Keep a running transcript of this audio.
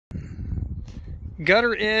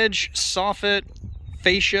gutter edge soffit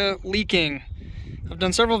fascia leaking. I've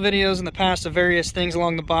done several videos in the past of various things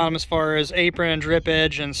along the bottom as far as apron, drip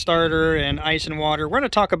edge, and starter, and ice and water. We're going to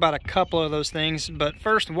talk about a couple of those things, but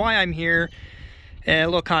first, why I'm here, a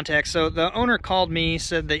little context. So the owner called me,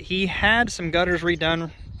 said that he had some gutters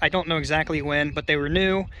redone. I don't know exactly when, but they were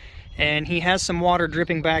new, and he has some water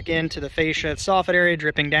dripping back into the fascia soffit area,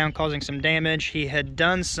 dripping down, causing some damage. He had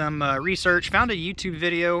done some research, found a YouTube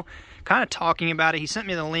video kind of talking about it. He sent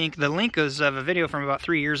me the link. The link was of a video from about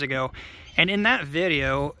 3 years ago. And in that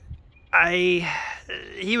video,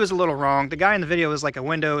 he was a little wrong. The guy in the video was like a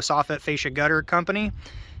window soffit fascia gutter company.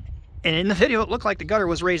 And in the video, it looked like the gutter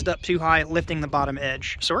was raised up too high, lifting the bottom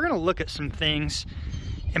edge. So we're going to look at some things.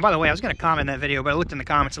 And by the way, I was going to comment in that video, but I looked in the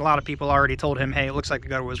comments, and a lot of people already told him, hey, it looks like the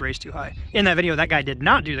gutter was raised too high. In that video, that guy did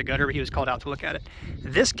not do the gutter, but he was called out to look at it.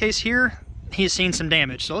 This case here, he's seen some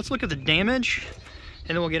damage. So let's look at the damage,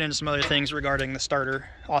 and then we'll get into some other things regarding the starter,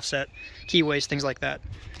 offset, keyways, things like that.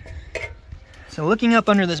 So looking up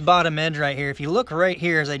under this bottom edge right here, if you look right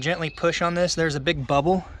here as I gently push on this, there's a big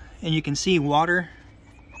bubble, and you can see water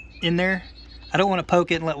in there. I don't want to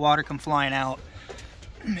poke it and let water come flying out.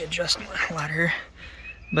 Let me adjust my ladder here.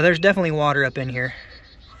 But there's definitely water up in here.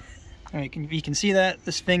 All right, you can see that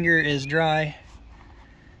this finger is dry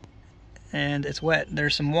and it's wet.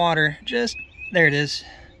 There's some water just there. It is.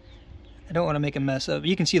 I don't want to make a mess of it.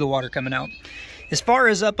 You can see the water coming out. As far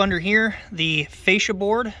as up under here, the fascia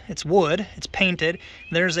board, it's wood, it's painted.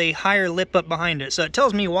 There's a higher lip up behind it. So it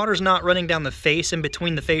tells me water's not running down the face in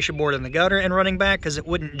between the fascia board and the gutter and running back, because it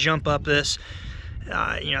wouldn't jump up this.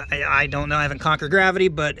 You know, I don't know, I haven't conquered gravity,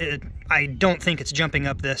 but I don't think it's jumping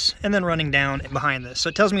up this and then running down behind this. So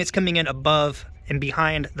it tells me it's coming in above and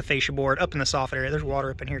behind the fascia board, up in the soffit area. There's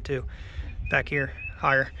water up in here too, back here,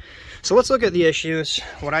 higher. So let's look at the issues,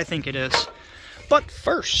 what I think it is. But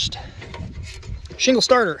first, shingle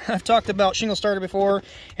starter. I've talked about shingle starter before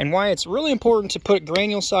and why it's really important to put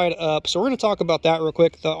granule side up. So we're going to talk about that real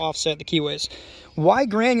quick, the offset, the keyways. Why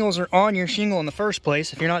granules are on your shingle in the first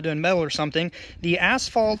place, if you're not doing metal or something. The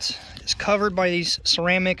asphalt is covered by these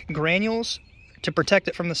ceramic granules to protect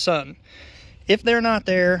it from the sun. If they're not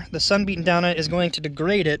there, the sun beating down on it is going to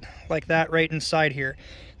degrade it like that right inside here.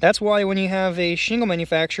 That's why when you have a shingle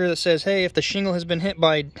manufacturer that says, hey, if the shingle has been hit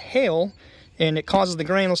by hail, and it causes the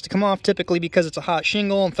granules to come off, typically because it's a hot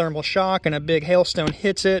shingle and thermal shock and a big hailstone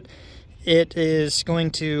hits it, it is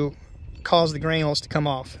going to cause the granules to come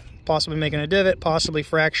off, possibly making a divot, possibly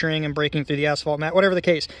fracturing and breaking through the asphalt mat, whatever the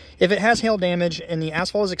case. If it has hail damage and the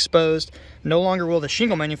asphalt is exposed, no longer will the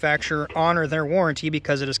shingle manufacturer honor their warranty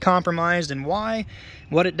because it is compromised. And why?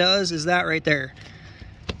 What it does is that right there.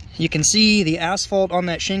 You can see the asphalt on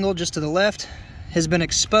that shingle just to the left has been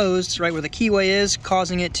exposed right where the keyway is,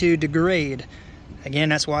 causing it to degrade. Again,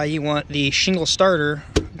 that's why you want the shingle starter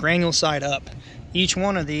granule side up. Each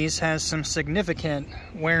one of these has some significant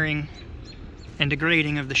wearing and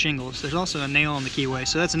degrading of the shingles. There's also a nail on the keyway,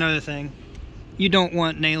 so that's another thing. You don't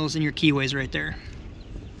want nails in your keyways right there.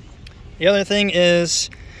 The other thing is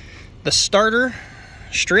the starter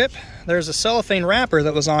strip. There's a cellophane wrapper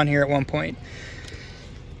that was on here at one point.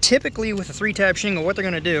 Typically with a 3-tab shingle, what they're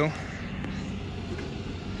going to do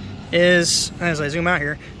is, as I zoom out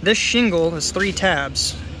here, this shingle is 3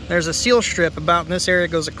 tabs. There's a seal strip about in this area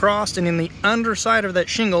that goes across, and in the underside of that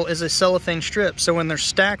shingle is a cellophane strip. So when they're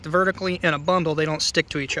stacked vertically in a bundle, they don't stick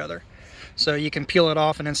to each other. So you can peel it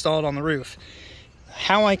off and install it on the roof.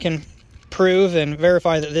 How I can prove and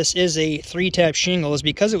verify that this is a 3-tab shingle is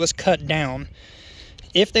because it was cut down.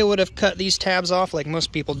 If they would have cut these tabs off like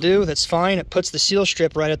most people do, that's fine. It puts the seal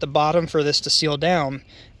strip right at the bottom for this to seal down.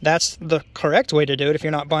 That's the correct way to do it if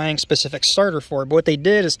you're not buying specific starter for it. But what they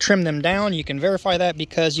did is trim them down. You can verify that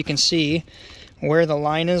because you can see where the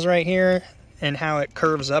line is right here and how it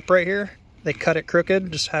curves up right here. They cut it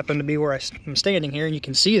crooked, just happened to be where I'm standing here, and you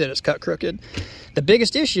can see that it's cut crooked. The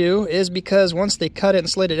biggest issue is because once they cut it and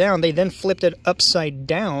slid it down, they then flipped it upside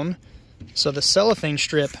down, so the cellophane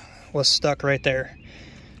strip was stuck right there.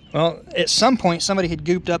 Well, at some point, somebody had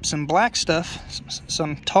gooped up some black stuff,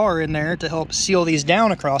 some tar in there to help seal these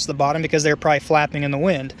down across the bottom because they're probably flapping in the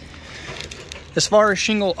wind. As far as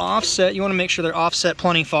shingle offset, you want to make sure they're offset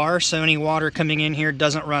plenty far so any water coming in here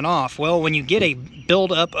doesn't run off. Well, when you get a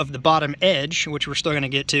buildup of the bottom edge, which we're still going to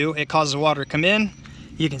get to, it causes water to come in.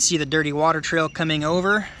 You can see the dirty water trail coming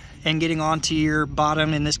over and getting onto your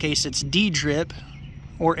bottom. In this case, it's D-drip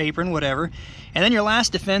or apron, whatever. And then your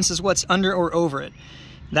last defense is what's under or over it.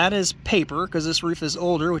 That is paper, because this roof is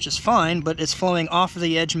older, which is fine, but it's flowing off of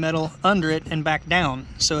the edge metal under it and back down.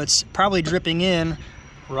 So it's probably dripping in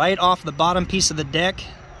right off the bottom piece of the deck,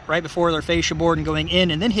 right before their fascia board and going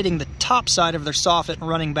in, and then hitting the top side of their soffit and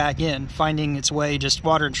running back in, finding its way, just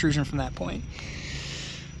water intrusion from that point.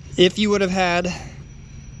 If you would have had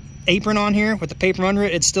apron on here with the paper under it,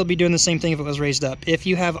 it'd still be doing the same thing if it was raised up. If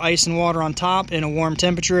you have ice and water on top in a warm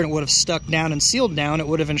temperature and it would have stuck down and sealed down, it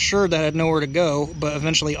would have ensured that it had nowhere to go, but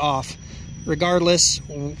eventually off. Regardless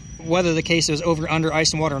whether the case is over under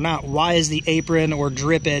ice and water or not, why is the apron or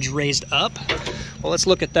drip edge raised up? Well, let's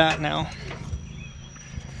look at that now.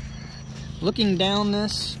 Looking down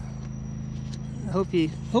this, hopefully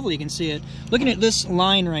you can see it. Looking at this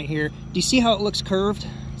line right here, do you see how it looks curved?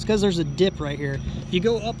 It's because there's a dip right here. If you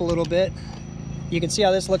go up a little bit, you can see how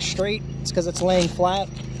this looks straight. It's because it's laying flat.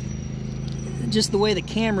 Just the way the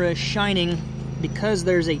camera is shining, because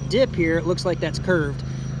there's a dip here, it looks like that's curved.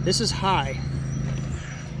 This is high.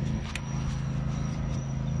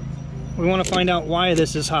 We want to find out why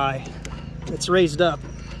this is high. It's raised up.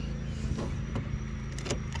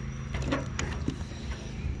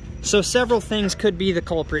 So several things could be the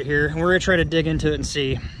culprit here, and we're going to try to dig into it and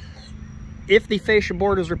see. If the fascia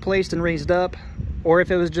board is replaced and raised up, or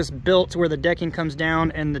if it was just built to where the decking comes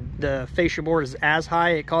down and the fascia board is as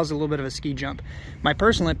high, it caused a little bit of a ski jump. My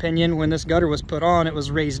personal opinion, when this gutter was put on, it was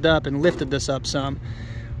raised up and lifted this up some.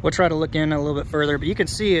 We'll try to look in a little bit further, but you can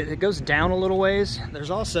see it goes down a little ways.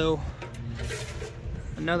 There's also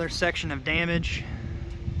another section of damage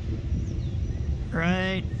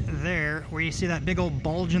right there where you see that big old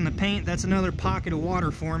bulge in the paint. That's another pocket of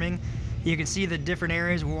water forming. You can see the different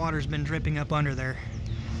areas where water's been dripping up under there.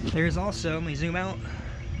 There's also, let me zoom out,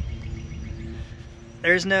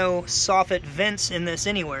 there's no soffit vents in this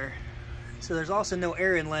anywhere. So there's also no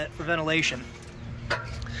air inlet for ventilation.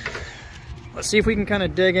 Let's see if we can kind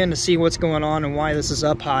of dig in to see what's going on and why this is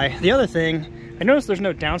up high. The other thing, I noticed there's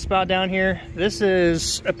no downspout down here. This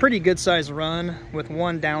is a pretty good sized run with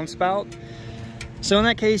one downspout. So in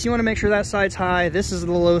that case, you want to make sure that side's high. This is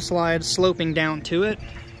the low slide sloping down to it.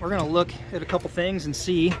 We're going to look at a couple things and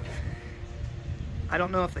see. I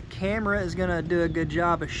don't know if the camera is going to do a good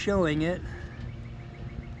job of showing it.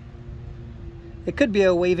 It could be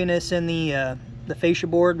a waviness in the fascia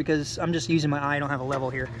board because I'm just using my eye. I don't have a level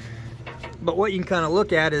here. But what you can kind of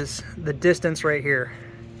look at is the distance right here.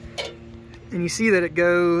 And you see that it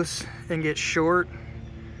goes and gets short.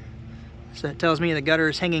 So it tells me the gutter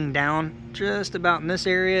is hanging down just about in this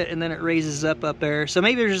area, and then it raises up there. So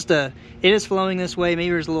maybe there's just it is flowing this way. Maybe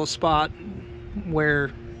there's a little spot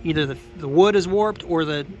where either the wood is warped or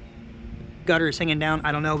the gutter is hanging down.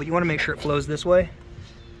 I don't know, but you want to make sure it flows this way.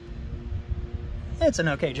 It's an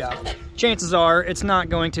okay job. Chances are it's not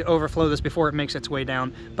going to overflow this before it makes its way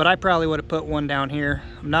down, but I probably would have put one down here.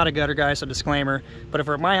 I'm not a gutter guy, so disclaimer, but if it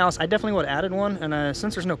were at my house, I definitely would have added one, and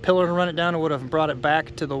since there's no pillar to run it down, I would have brought it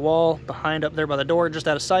back to the wall behind up there by the door, just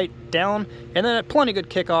out of sight, down, and then a plenty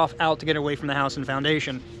good kickoff out to get away from the house and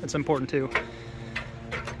foundation. That's important too.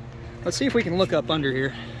 Let's see if we can look up under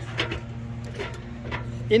here.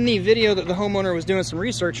 In the video that the homeowner was doing some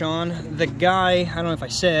research on, the guy, I don't know if I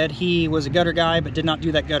said, he was a gutter guy but did not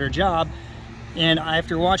do that gutter job. And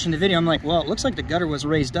after watching the video, I'm like, well, it looks like the gutter was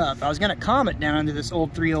raised up. I was going to comment down under this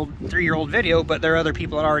old three-year-old video, but there are other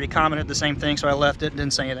people that already commented the same thing, so I left it and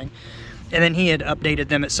didn't say anything. And then he had updated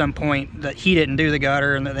them at some point that he didn't do the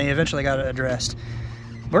gutter and that they eventually got it addressed.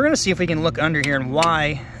 We're going to see if we can look under here and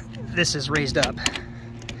why this is raised up.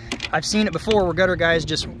 I've seen it before where gutter guys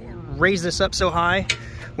just raise this up so high,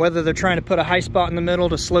 whether they're trying to put a high spot in the middle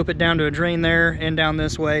to slope it down to a drain there and down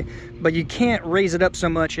this way, but you can't raise it up so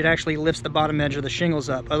much it actually lifts the bottom edge of the shingles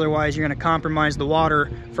up. Otherwise, you're going to compromise the water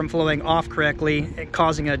from flowing off correctly and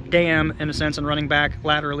causing a dam, in a sense, and running back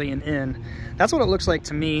laterally and in. That's what it looks like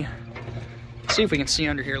to me. Let's see if we can see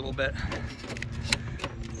under here a little bit.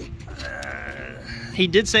 He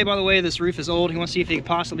did say, by the way, this roof is old. He wants to see if he could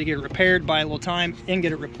possibly get it repaired, buy a little time, and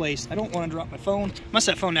get it replaced. I don't want to drop my phone. I'm going to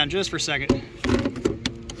set that phone down just for a second.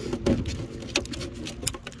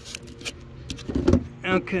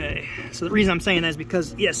 Okay, so the reason I'm saying that is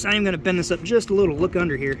because, yes, I am going to bend this up just a little. Look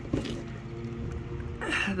under here.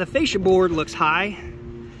 The fascia board looks high.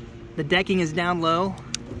 The decking is down low.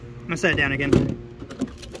 I'm going to set it down again.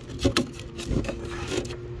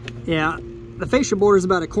 Yeah, the fascia board is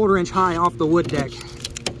about a 1/4 inch high off the wood deck.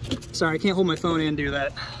 Sorry, I can't hold my phone and do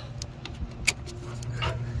that.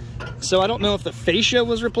 So I don't know if the fascia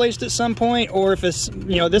was replaced at some point or if it's,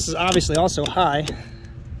 you know, this is obviously also high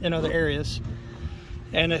in other areas.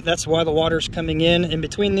 And that's why the water's coming in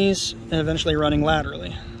between these and eventually running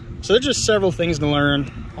laterally. So there's just several things to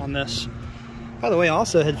learn on this. By the way, I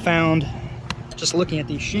also had found, just looking at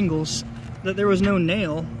these shingles, that there was no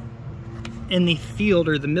nail in the field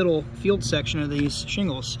or the middle field section of these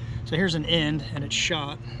shingles. So here's an end and it's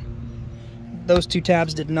shot. Those two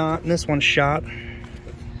tabs did not, and this one's shot.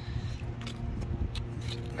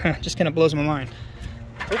 Just kind of blows my mind.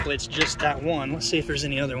 Hopefully it's just that one. Let's see if there's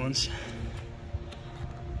any other ones.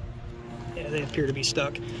 Yeah, they appear to be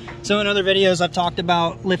stuck. So in other videos I've talked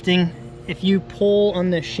about lifting. If you pull on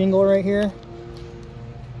this shingle right here,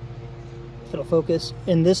 if it'll focus,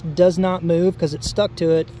 and this does not move because it's stuck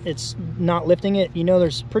to it, it's not lifting it, you know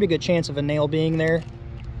there's a pretty good chance of a nail being there.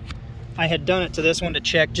 I had done it to this one to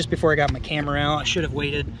check just before I got my camera out. I should have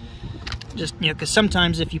waited. Just, you know, because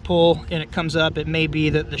sometimes if you pull and it comes up, it may be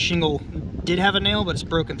that the shingle did have a nail, but it's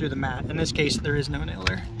broken through the mat. In this case, there is no nail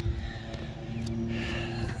there.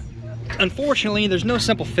 Unfortunately, there's no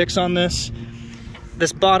simple fix on this.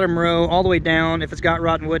 This bottom row, all the way down, if it's got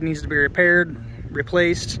rotten wood, needs to be repaired,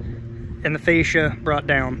 replaced, and the fascia brought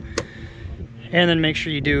down. And then make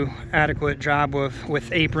sure you do adequate job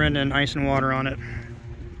with apron and ice and water on it.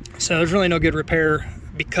 So there's really no good repair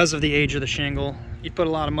because of the age of the shingle. You'd put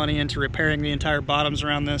a lot of money into repairing the entire bottoms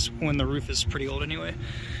around this when the roof is pretty old anyway.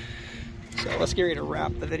 So let's get ready to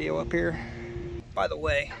wrap the video up here. By the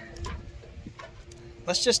way,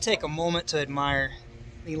 let's just take a moment to admire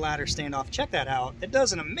the ladder standoff. Check that out. It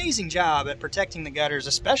does an amazing job at protecting the gutters,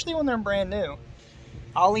 especially when they're brand new.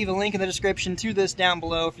 I'll leave a link in the description to this down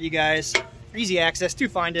below for you guys for easy access to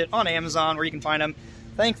find it on Amazon, where you can find them.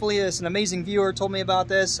 Thankfully, it's an amazing viewer told me about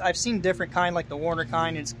this. I've seen different kind, like the Warner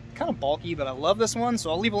kind. It's kind of bulky, but I love this one,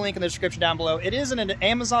 so I'll leave a link in the description down below. It is an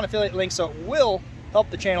Amazon affiliate link, so it will help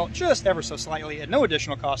the channel just ever so slightly at no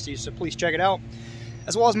additional cost to you, so please check it out.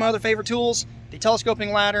 As well as my other favorite tools, the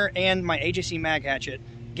telescoping ladder and my AJC mag hatchet.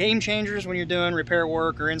 Game changers when you're doing repair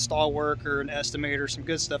work or install work or an estimator, some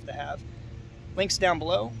good stuff to have. Links down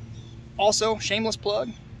below. Also, shameless plug,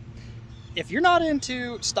 if you're not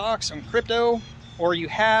into stocks and crypto, or you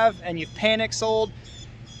have and you've panic sold,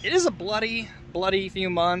 it is a bloody few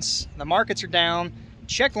months. The markets are down.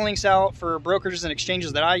 Check the links out for brokerages and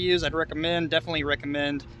exchanges that I use. I'd definitely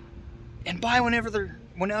recommend. And buy whenever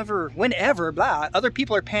other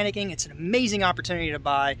people are panicking. It's an amazing opportunity to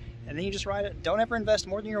buy. And then you just ride it. Don't ever invest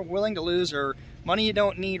more than you're willing to lose, or money you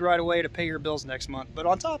don't need right away to pay your bills next month. But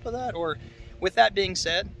on top of that, or with that being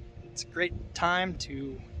said, it's a great time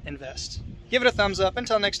to invest. Give it a thumbs up.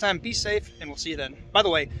 Until next time, be safe, and we'll see you then. By the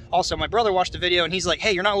way, also, my brother watched the video, and he's like,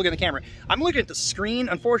 hey, you're not looking at the camera. I'm looking at the screen.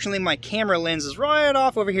 Unfortunately, my camera lens is right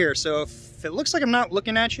off over here, so if it looks like I'm not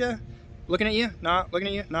looking at you, not looking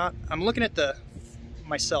at you, I'm looking at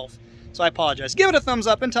myself. So I apologize. Give it a thumbs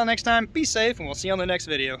up. Until next time, be safe, and we'll see you on the next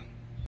video.